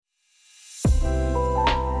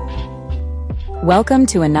Welcome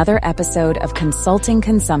to another episode of Consulting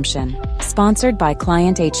Consumption, sponsored by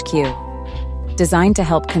Client HQ. Designed to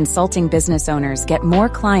help consulting business owners get more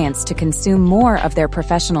clients to consume more of their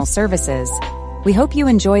professional services, we hope you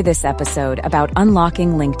enjoy this episode about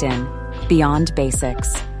unlocking LinkedIn beyond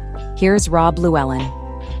basics. Here's Rob Llewellyn.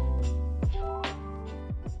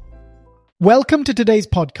 Welcome to today's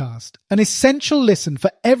podcast, an essential listen for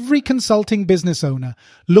every consulting business owner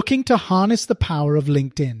looking to harness the power of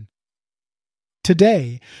LinkedIn.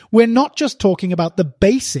 Today, we're not just talking about the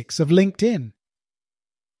basics of LinkedIn.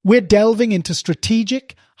 We're delving into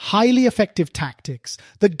strategic, highly effective tactics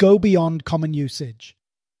that go beyond common usage.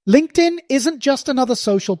 LinkedIn isn't just another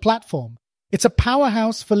social platform. It's a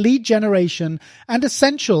powerhouse for lead generation and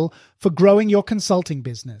essential for growing your consulting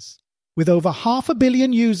business. With over 500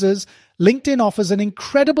 million users, LinkedIn offers an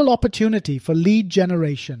incredible opportunity for lead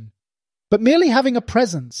generation. But merely having a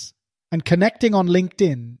presence and connecting on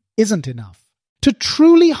LinkedIn isn't enough. To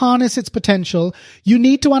truly harness its potential, you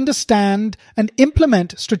need to understand and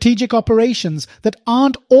implement strategic operations that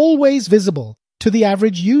aren't always visible to the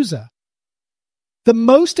average user. The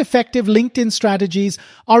most effective LinkedIn strategies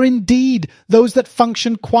are indeed those that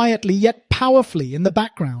function quietly yet powerfully in the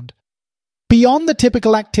background. Beyond the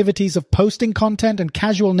typical activities of posting content and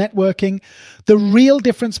casual networking, the real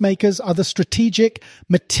difference makers are the strategic,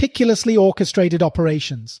 meticulously orchestrated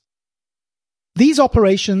operations. These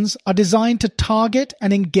operations are designed to target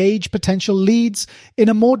and engage potential leads in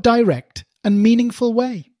a more direct and meaningful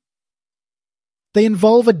way. They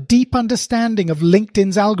involve a deep understanding of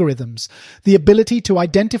LinkedIn's algorithms, the ability to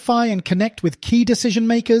identify and connect with key decision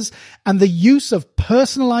makers, and the use of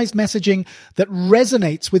personalized messaging that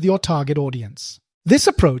resonates with your target audience. This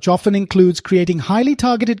approach often includes creating highly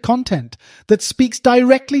targeted content that speaks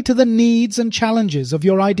directly to the needs and challenges of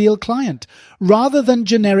your ideal client, rather than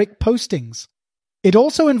generic postings. It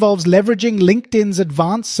also involves leveraging LinkedIn's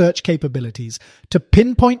advanced search capabilities to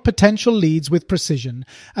pinpoint potential leads with precision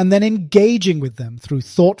and then engaging with them through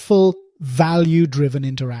thoughtful, value-driven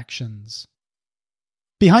interactions.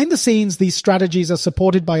 Behind the scenes, these strategies are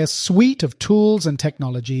supported by a suite of tools and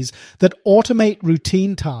technologies that automate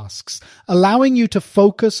routine tasks, allowing you to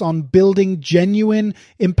focus on building genuine,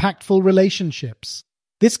 impactful relationships.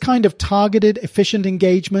 This kind of targeted, efficient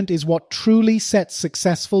engagement is what truly sets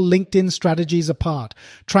successful LinkedIn strategies apart,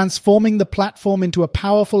 transforming the platform into a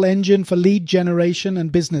powerful engine for lead generation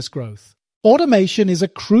and business growth. Automation is a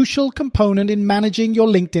crucial component in managing your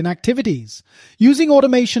LinkedIn activities. Using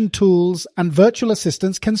automation tools and virtual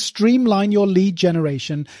assistants can streamline your lead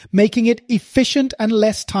generation, making it efficient and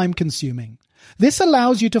less time-consuming. This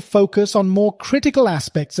allows you to focus on more critical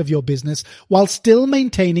aspects of your business while still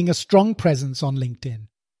maintaining a strong presence on LinkedIn.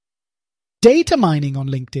 Data mining on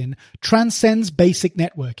LinkedIn transcends basic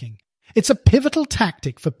networking. It's a pivotal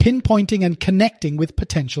tactic for pinpointing and connecting with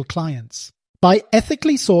potential clients. By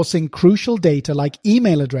ethically sourcing crucial data like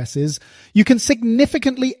email addresses, you can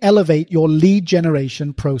significantly elevate your lead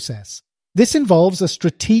generation process. This involves a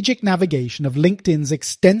strategic navigation of LinkedIn's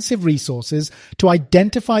extensive resources to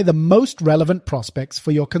identify the most relevant prospects for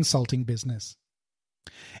your consulting business.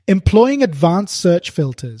 Employing advanced search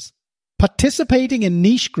filters, participating in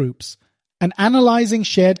niche groups, and analyzing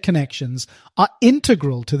shared connections are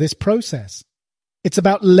integral to this process. It's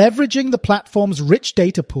about leveraging the platform's rich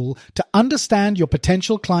data pool to understand your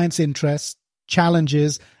potential clients' interests,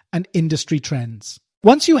 challenges, and industry trends.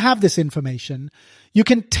 Once you have this information, you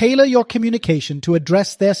can tailor your communication to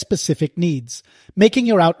address their specific needs, making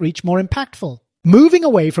your outreach more impactful. Moving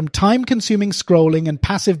away from time-consuming scrolling and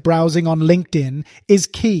passive browsing on LinkedIn is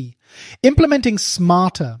key. Implementing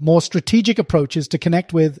smarter, more strategic approaches to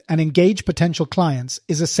connect with and engage potential clients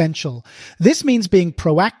is essential. This means being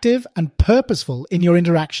proactive and purposeful in your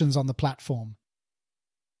interactions on the platform.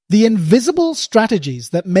 The invisible strategies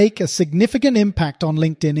that make a significant impact on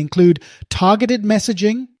LinkedIn include targeted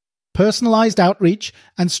messaging, personalized outreach,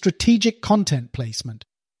 and strategic content placement.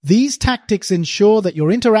 These tactics ensure that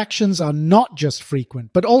your interactions are not just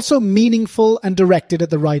frequent, but also meaningful and directed at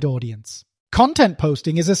the right audience. Content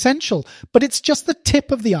posting is essential, but it's just the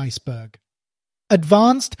tip of the iceberg.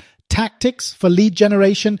 Advanced tactics for lead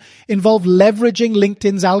generation involve leveraging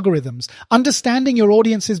LinkedIn's algorithms, understanding your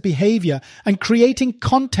audience's behavior, and creating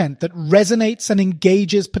content that resonates and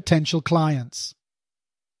engages potential clients.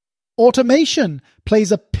 Automation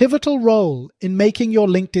plays a pivotal role in making your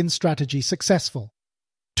LinkedIn strategy successful.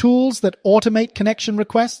 Tools that automate connection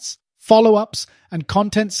requests, follow-ups, and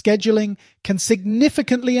content scheduling can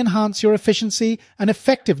significantly enhance your efficiency and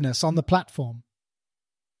effectiveness on the platform.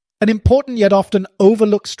 An important yet often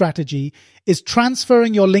overlooked strategy is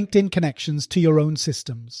transferring your LinkedIn connections to your own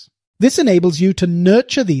systems. This enables you to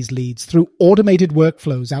nurture these leads through automated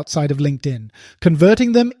workflows outside of LinkedIn,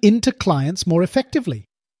 converting them into clients more effectively.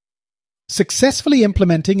 Successfully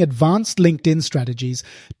implementing advanced LinkedIn strategies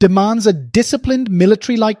demands a disciplined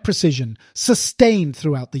military-like precision sustained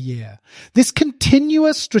throughout the year. This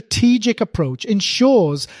continuous strategic approach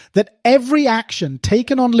ensures that every action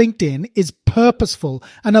taken on LinkedIn is purposeful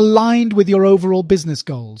and aligned with your overall business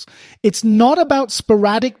goals. It's not about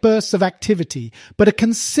sporadic bursts of activity, but a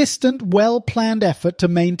consistent, well-planned effort to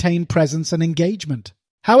maintain presence and engagement.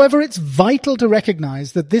 However, it's vital to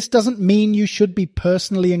recognize that this doesn't mean you should be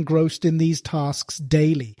personally engrossed in these tasks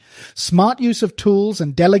daily. Smart use of tools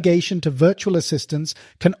and delegation to virtual assistants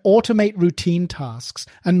can automate routine tasks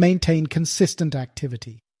and maintain consistent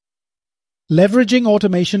activity. Leveraging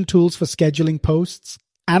automation tools for scheduling posts,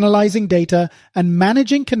 analyzing data, and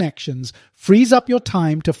managing connections frees up your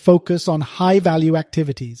time to focus on high-value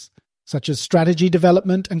activities, such as strategy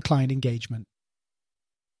development and client engagement.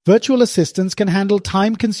 Virtual assistants can handle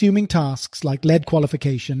time-consuming tasks like lead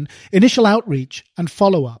qualification, initial outreach, and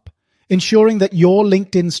follow-up, ensuring that your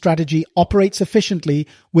LinkedIn strategy operates efficiently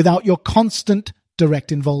without your constant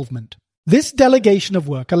direct involvement. This delegation of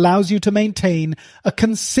work allows you to maintain a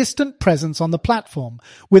consistent presence on the platform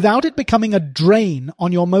without it becoming a drain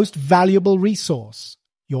on your most valuable resource,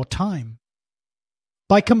 your time.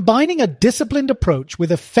 By combining a disciplined approach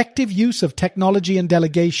with effective use of technology and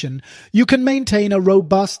delegation, you can maintain a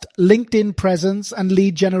robust LinkedIn presence and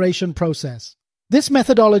lead generation process. This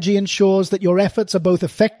methodology ensures that your efforts are both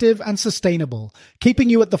effective and sustainable, keeping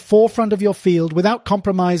you at the forefront of your field without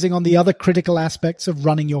compromising on the other critical aspects of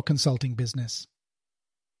running your consulting business.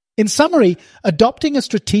 In summary, adopting a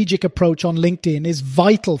strategic approach on LinkedIn is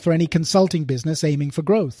vital for any consulting business aiming for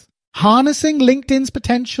growth. Harnessing LinkedIn's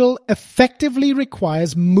potential effectively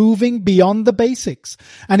requires moving beyond the basics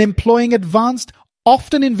and employing advanced,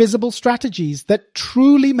 often invisible strategies that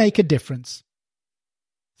truly make a difference.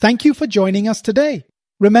 Thank you for joining us today.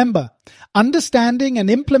 Remember, understanding and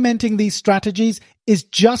implementing these strategies is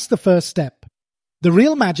just the first step. The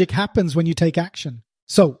real magic happens when you take action.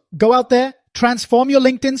 So, go out there, transform your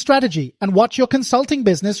LinkedIn strategy, and watch your consulting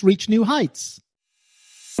business reach new heights.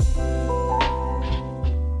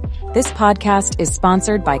 This podcast is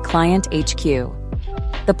sponsored by Client HQ,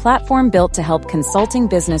 the platform built to help consulting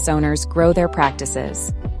business owners grow their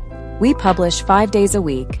practices. We publish 5 days a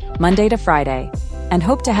week, Monday to Friday, and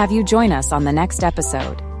hope to have you join us on the next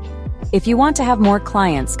episode. If you want to have more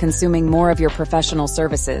clients consuming more of your professional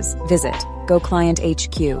services, visit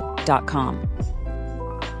goclienthq.com.